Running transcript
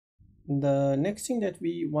The next thing that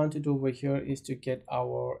we want to do over here is to get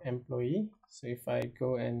our employee. So if I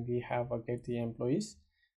go and we have a get the employees,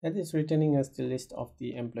 that is returning us the list of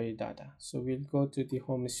the employee data. So we'll go to the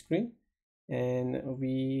home screen and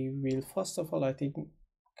we will first of all, I think,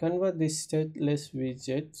 convert this stateless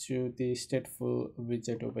widget to the stateful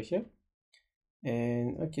widget over here.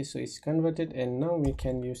 And okay, so it's converted, and now we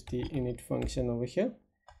can use the init function over here.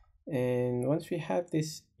 And once we have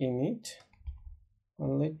this init,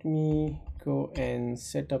 let me go and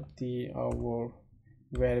set up our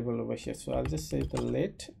variable over here. So I'll just say the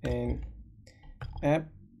let and app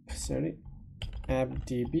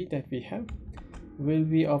db that we have will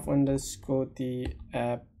be of underscore the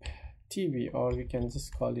app tv, or we can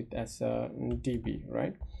just call it as a db,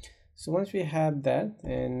 right? So once we have that,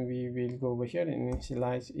 and we will go over here and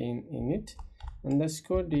initialize in init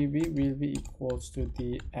underscore db will be equals to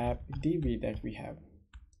the app db that we have.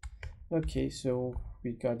 Okay, so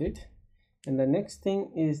we got it. And the next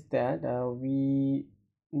thing is that we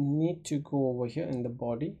need to go over here in the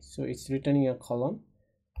body, so it's returning a column.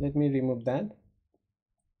 Let me remove that,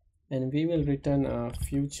 and we will return a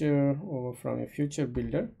future over from a future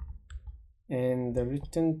builder, and the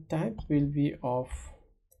return type will be of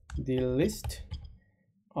the list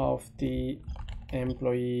of the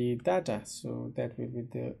employee data. So that will be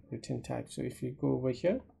the return type. So if you go over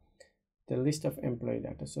here, the list of employee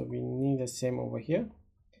data, so we need the same over here.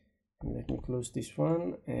 And let me close this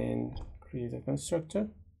one and create a constructor,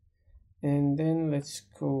 and then let's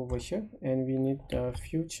go over here, and we need the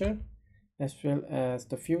future, as well as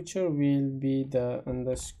the future will be the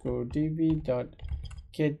underscore db dot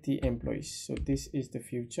get the employees. So this is the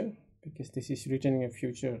future because this is returning a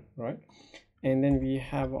future, right? And then we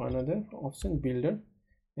have another option, builder,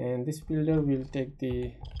 and this builder will take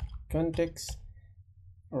the context.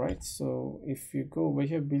 All right, so if you go over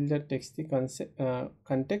here, builder takes the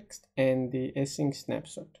context and the async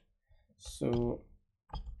snapshot. So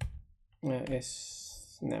snap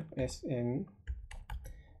snapshot,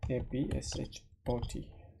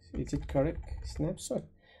 is it correct? Snapshot,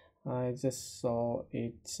 I just saw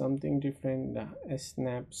it something different. A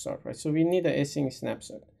snapshot, right? So we need a async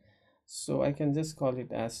snapshot, so I can just call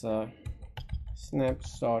it as a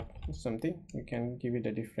snapshot something. You can give it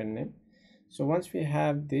a different name. So once we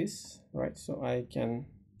have this, right, so I can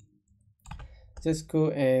just go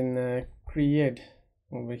and create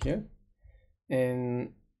over here,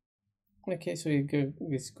 and okay, so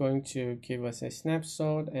it's going to give us a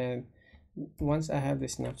snapshot. And once I have the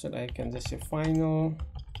snapshot, I can just say final,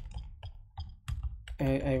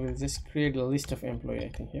 and I will just create a list of employee, I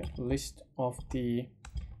think here, list of the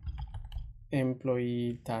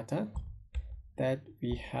employee data that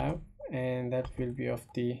we have, and that will be of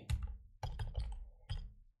the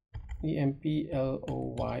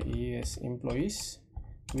employees employees,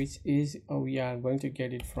 which is we are going to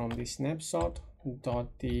get it from the snapshot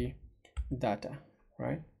dot the data,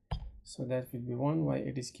 right? So that will be one. Why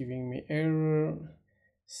it is giving me error,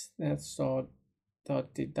 snapshot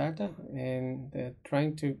dot the data, and they're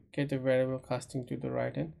trying to get a variable casting to the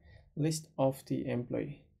right hand, list of the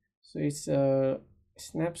employee. So it's a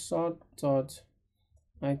snapshot dot,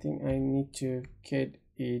 I think I need to get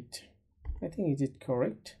it, I think is it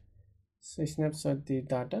correct? So snapshot the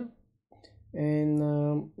data, and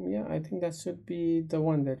yeah, I think that should be the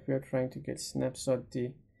one that we are trying to get, snapshot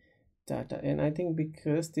the data. And I think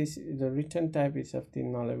because the return type is of the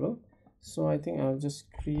nullable, so I think I'll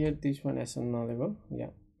just create this one as a nullable.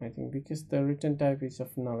 Yeah, I think because the return type is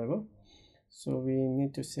of nullable, so we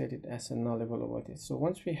need to set it as a nullable over there. So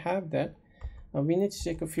once we have that, we need to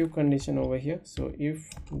check a few conditions over here. So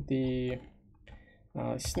if the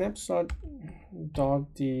snapshot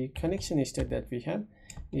dot the connection state that we have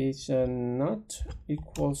is not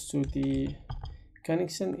equals to the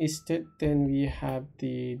connection state, then we have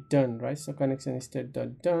the done, right? So connection state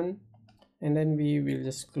dot done, and then we will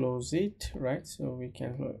just close it, right? So we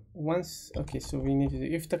can once, okay, so we need to,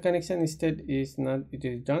 if the connection state is not, it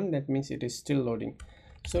is done, that means it is still loading.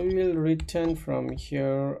 So we will return from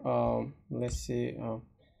here, let's say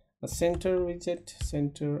a center widget,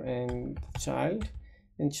 center, and child,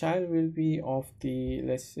 and child will be of the,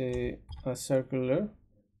 let's say, a circular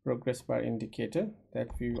progress bar indicator that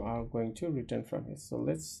we are going to return from here. So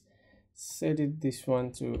let's set it this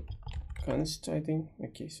one to const, I think.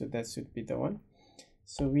 Okay, so that should be the one.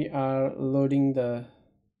 So we are loading the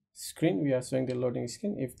screen, we are showing the loading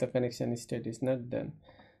screen if the connection state is not done.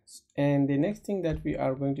 And the next thing that we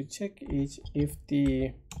are going to check is if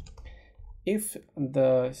the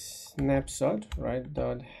snapshot, right,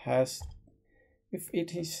 dot has, if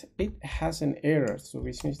it has an error, so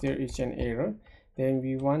which means there is an error, then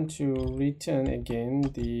we want to return again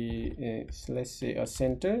the let's say a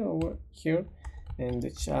center over here, and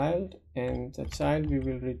the child we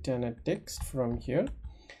will return a text from here,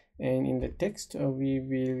 and in the text we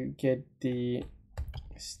will get the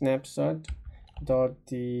snapshot dot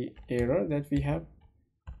the error that we have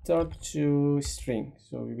dot to string,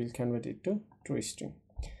 so we will convert it to a string.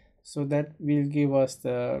 So that will give us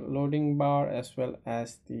the loading bar as well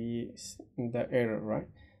as the error, right?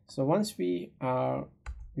 So once we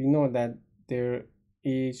know that there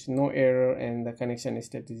is no error and the connection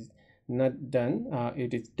state is not done,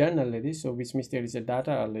 it is done already, so which means there is a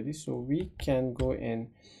data already, so we can go and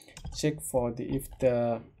check for if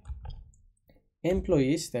the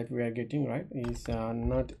employees that we are getting, right, is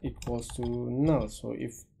not equals to null. So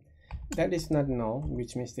if that is not null,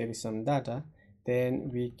 which means there is some data, then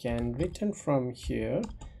we can return from here.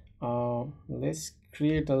 Let's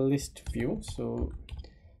create a list view. So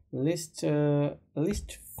list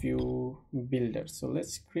view builder. So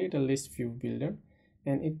let's create a list view builder,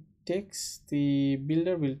 and it takes the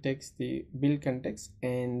builder will take the build context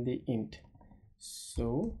and the int.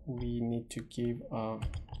 So we need to give a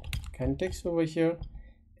context over here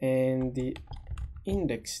and the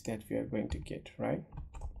index that we are going to get, right?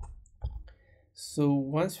 So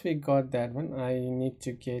once we got that one, I need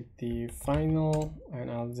to get the final, and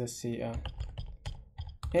I'll just say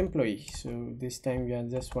employee. So this time we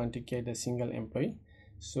just want to get a single employee.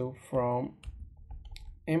 So from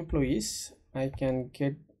employees I can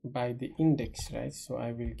get by the index, right? So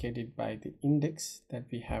I will get it by the index that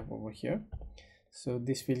we have over here. So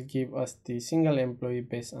this will give us the single employee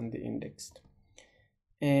based on the index,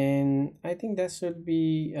 and I think that should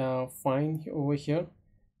be fine over here.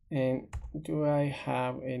 And do I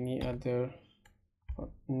have any other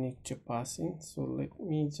need to pass in? So let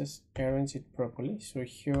me just arrange it properly. So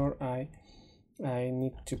here I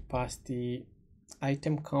need to pass the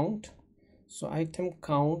item count. So item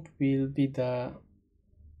count will be the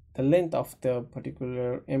length of the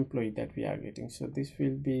particular employee that we are getting. So this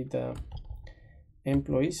will be the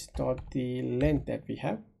employees dot the length that we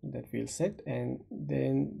have, that we'll set, and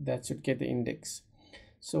then that should get the index.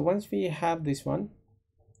 So once we have this one,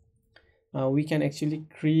 we can actually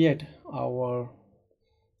create our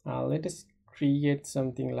let us create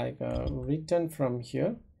something like a return from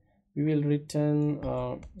here. We will return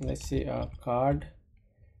let's say a card.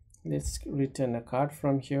 Let's return a card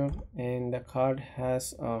from here, and the card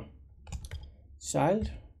has a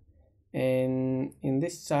child, and in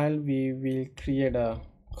this child we will create a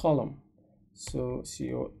column. So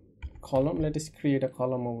column, let us create a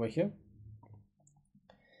column over here,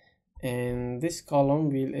 and this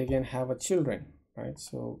column will again have a children, right?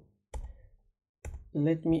 So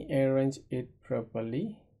let me arrange it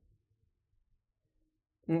properly.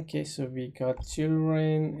 Okay, so we got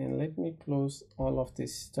children, and let me close all of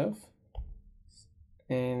this stuff,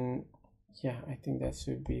 and yeah, I think that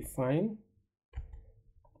should be fine.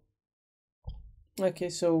 Okay,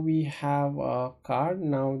 so we have a card.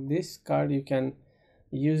 Now this card you can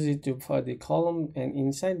use it for the column, and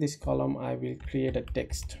inside this column I will create a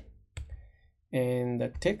text, and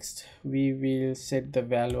the text we will set the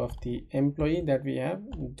value of the employee that we have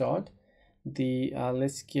dot the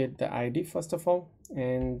let's get the ID first of all,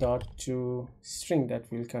 and dot to string, that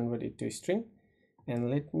will convert it to string. And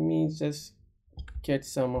let me just get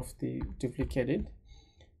some of the duplicated,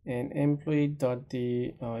 and employee dot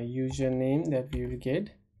the username that we will get,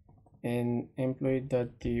 and employee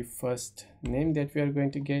dot the first name that we are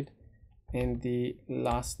going to get, and the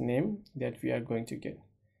last name that we are going to get.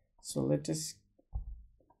 So let us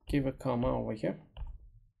give a comma over here,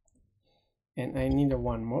 and I need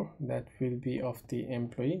one more that will be of the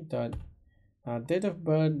employee dot date of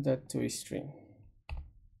birth dot to string.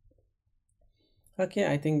 Okay,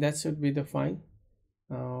 I think that should be the fine.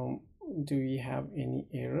 Do we have any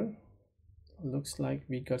error? Looks like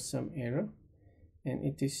we got some error, and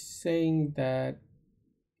it is saying that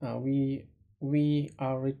we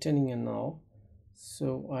are returning a null.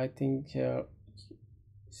 So I think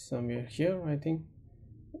somewhere here, I think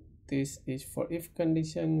this is for if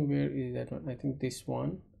condition. Where is that one? I think this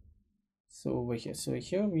one. So over here, so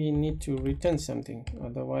here we need to return something,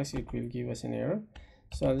 otherwise it will give us an error.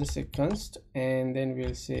 So I'll just say const, and then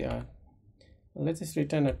we'll say let us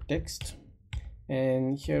return a text,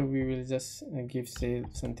 and here we will just give say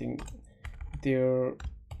something there,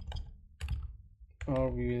 or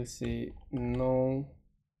we will say no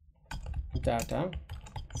data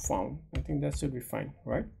found. I think that should be fine,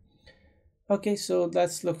 right? Okay, so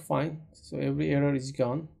that's look fine. So every error is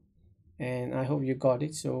gone, and I hope you got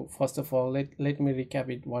it. So first of all, let me recap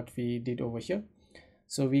it what we did over here.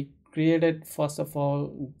 So we created, first of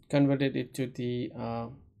all, converted it to the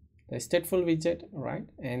stateful widget, right?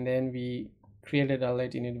 And then we created a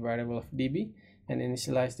let init variable of db and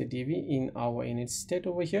initialize the db in our init state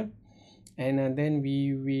over here. And then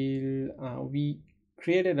we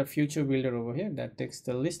created a future builder over here that takes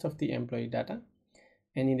the list of the employee data,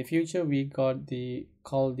 and in the future we got the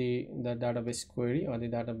database query or the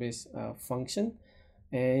database function,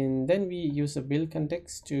 and then we use a build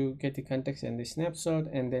context to get the context and the snapshot,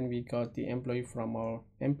 and then we got the employees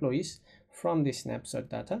from the snapshot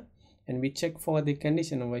data, and we check for the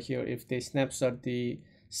condition over here. If the snapshot the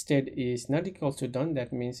state is not equal to done,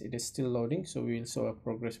 that means it is still loading, so we will show a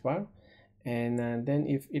progress bar. And then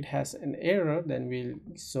if it has an error, then we'll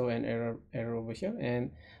show an error over here. And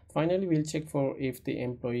finally we'll check for if the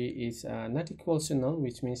employee is not equal to null,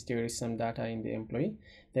 which means there is some data in the employee.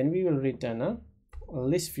 Then we will return a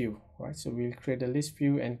list view, right? So we'll create a list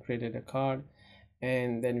view and created a card,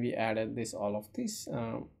 and then we added all of this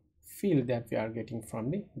field that we are getting from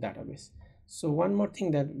the database. So one more thing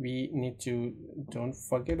that we need to don't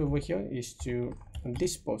forget over here is to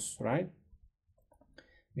dispose, right?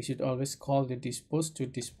 We should always call the dispose to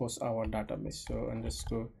dispose our database. So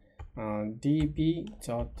underscore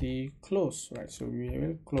db.the close, right? So we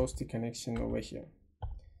will close the connection over here.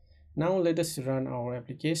 Now let us run our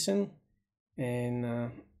application.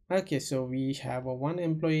 And okay, so we have a one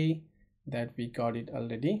employee that we got it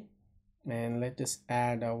already, and let us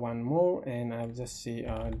add one more, and I'll just say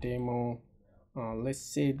demo, let's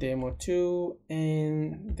say demo 2,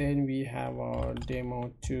 and then we have our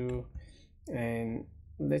demo 2, and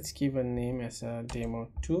let's give a name as a demo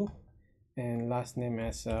 2 and last name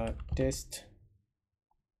as test,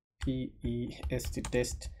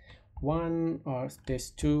 test 1 or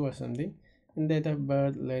test 2 or something. And date of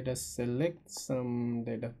birth, let us select some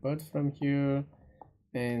date of birth from here,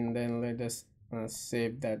 and then let us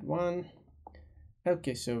save that one.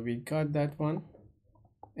 Okay, so we got that one,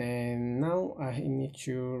 and now I need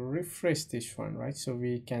to refresh this one, right? So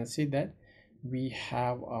we can see that we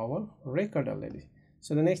have our record already.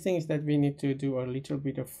 So the next thing is that we need to do a little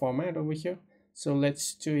bit of format over here. So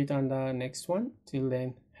let's do it on the next one. Till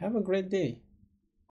then, have a great day.